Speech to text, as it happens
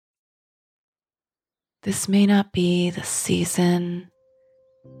This may not be the season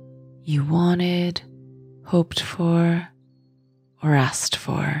you wanted, hoped for, or asked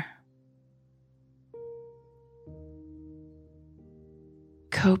for.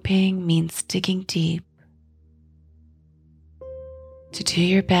 Coping means digging deep to do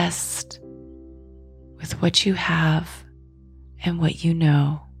your best with what you have and what you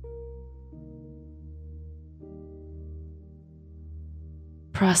know.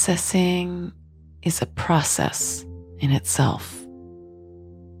 Processing is a process in itself.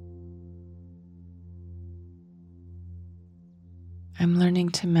 I'm learning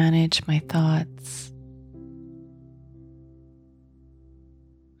to manage my thoughts,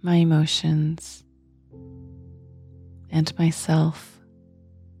 my emotions, and myself.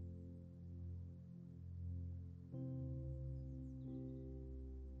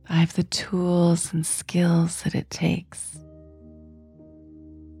 I have the tools and skills that it takes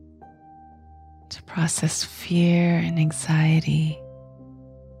to process fear and anxiety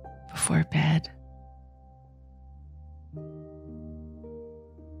before bed,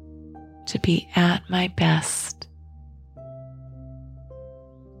 to be at my best.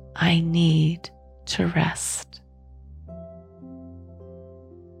 I need to rest.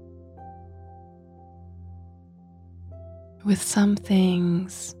 With some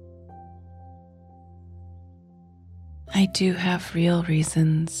things, I do have real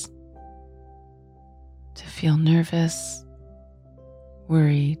reasons to feel nervous,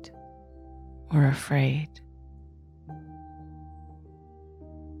 worried, or afraid.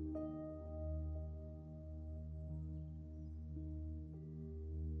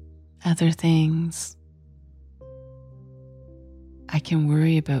 Other things, I can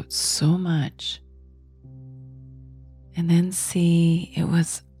worry about so much and then see it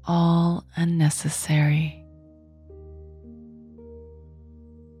was all unnecessary.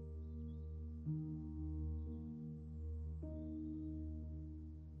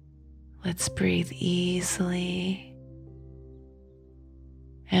 Let's breathe easily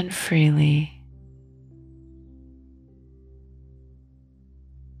and freely.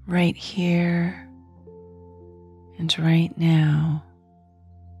 Right here and right now,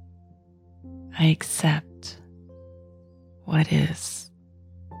 I accept what is.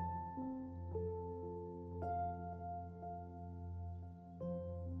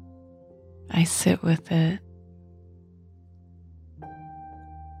 I sit with it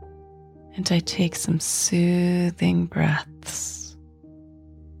and I take some soothing breaths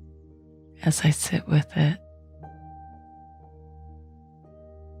as I sit with it.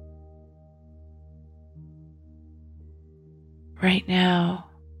 Right now,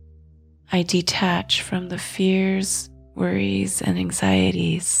 I detach from the fears, worries, and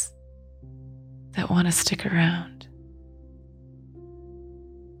anxieties that want to stick around.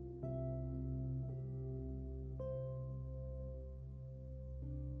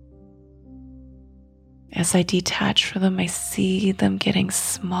 As I detach from them, I see them getting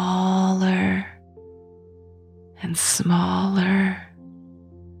smaller and smaller.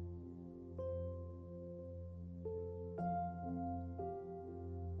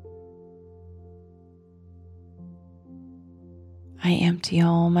 I empty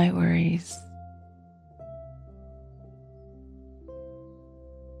all my worries.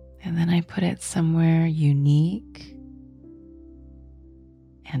 And then I put it somewhere unique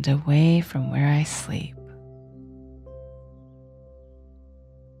and away from where I sleep.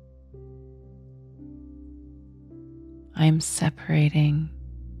 I'm separating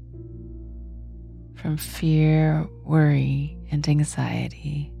from fear, worry, and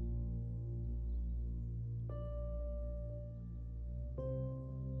anxiety.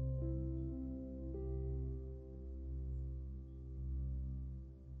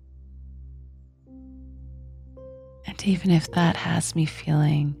 And even if that has me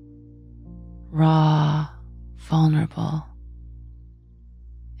feeling raw, vulnerable,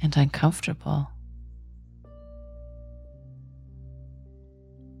 and uncomfortable,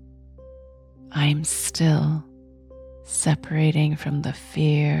 I'm still separating from the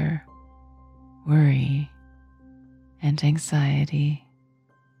fear, worry, and anxiety.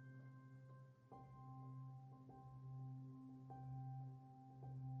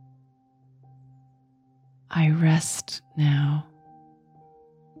 I rest now.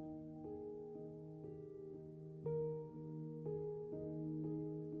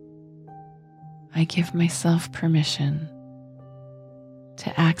 I give myself permission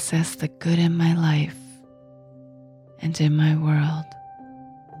to access the good in my life and in my world.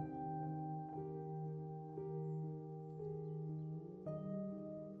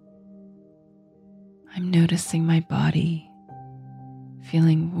 I'm noticing my body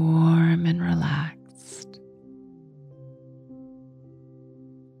feeling warm and relaxed.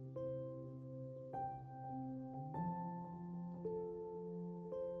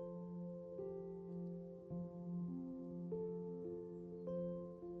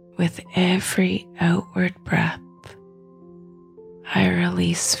 With every outward breath, I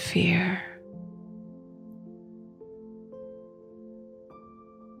release fear.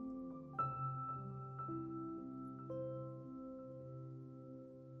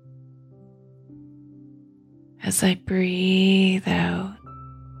 As I breathe out,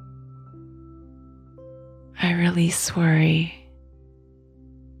 I release worry.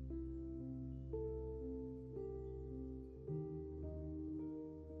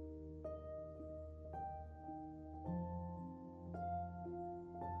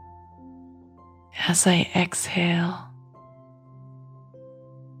 As I exhale,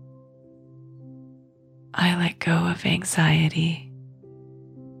 I let go of anxiety.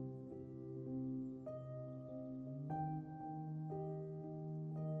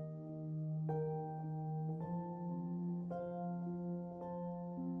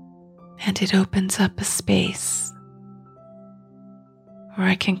 And it opens up a space where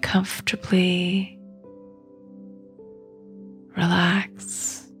I can comfortably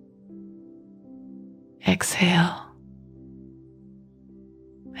relax, exhale,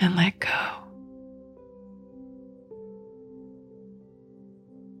 and let go.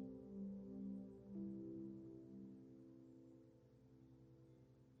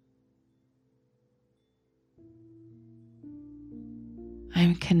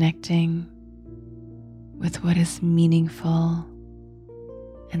 I'm connecting with what is meaningful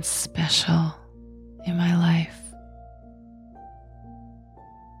and special in my life.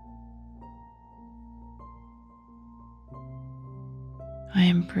 I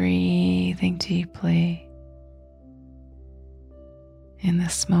am breathing deeply in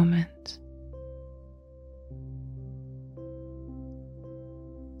this moment.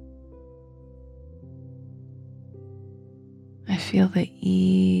 I feel the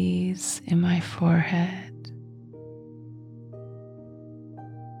ease in my forehead.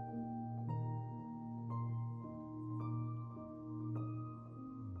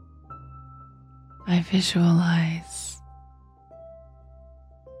 I visualize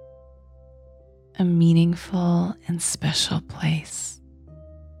a meaningful and special place.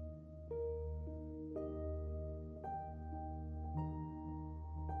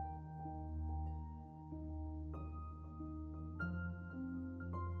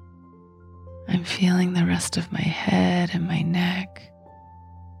 I'm feeling the rest of my head and my neck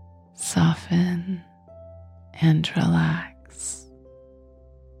soften and relax.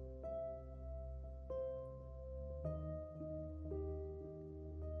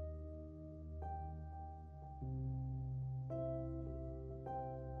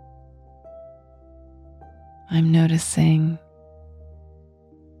 I'm noticing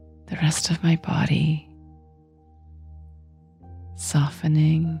the rest of my body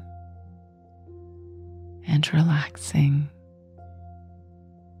softening and relaxing.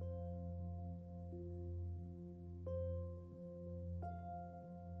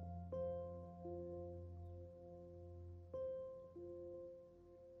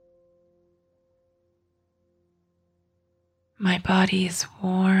 My body is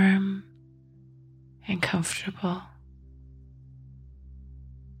warm and comfortable.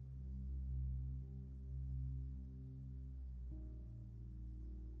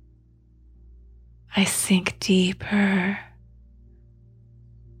 I sink deeper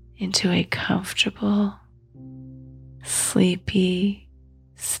into a comfortable, sleepy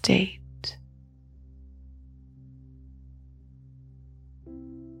state.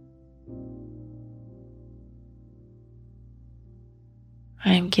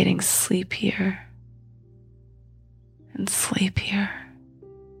 I am getting sleepier and sleepier.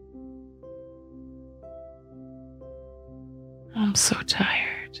 I'm so tired.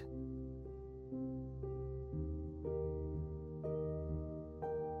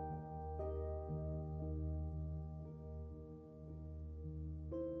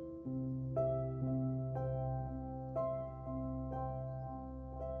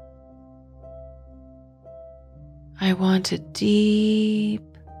 I want a deep,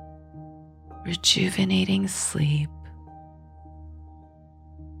 rejuvenating sleep.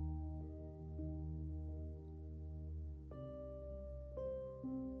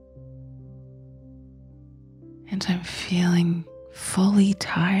 And I'm feeling fully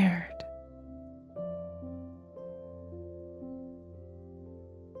tired.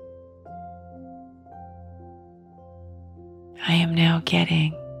 I am now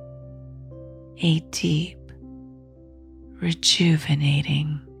getting a deep,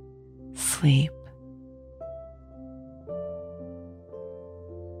 rejuvenating sleep.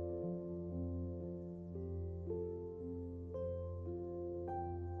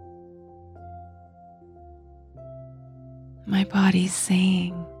 My body's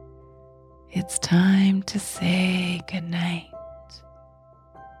saying, It's time to say goodnight.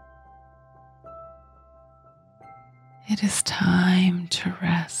 It is time to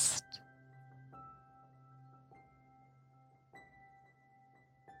rest.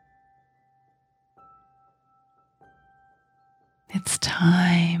 It's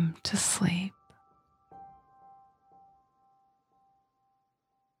time to sleep.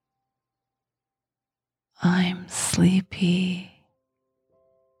 I'm sleepy.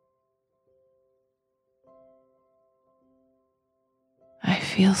 I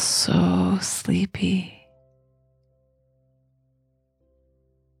feel so sleepy.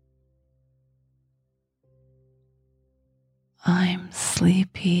 I'm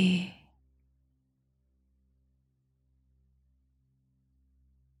sleepy.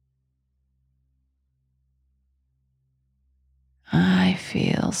 I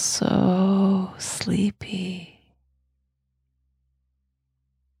feel so sleepy.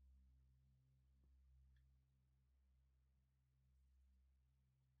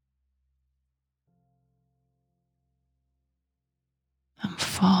 I'm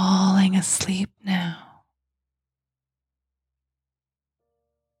falling asleep now.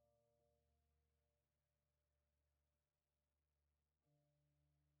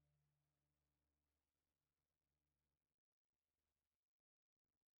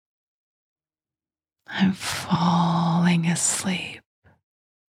 I'm falling asleep.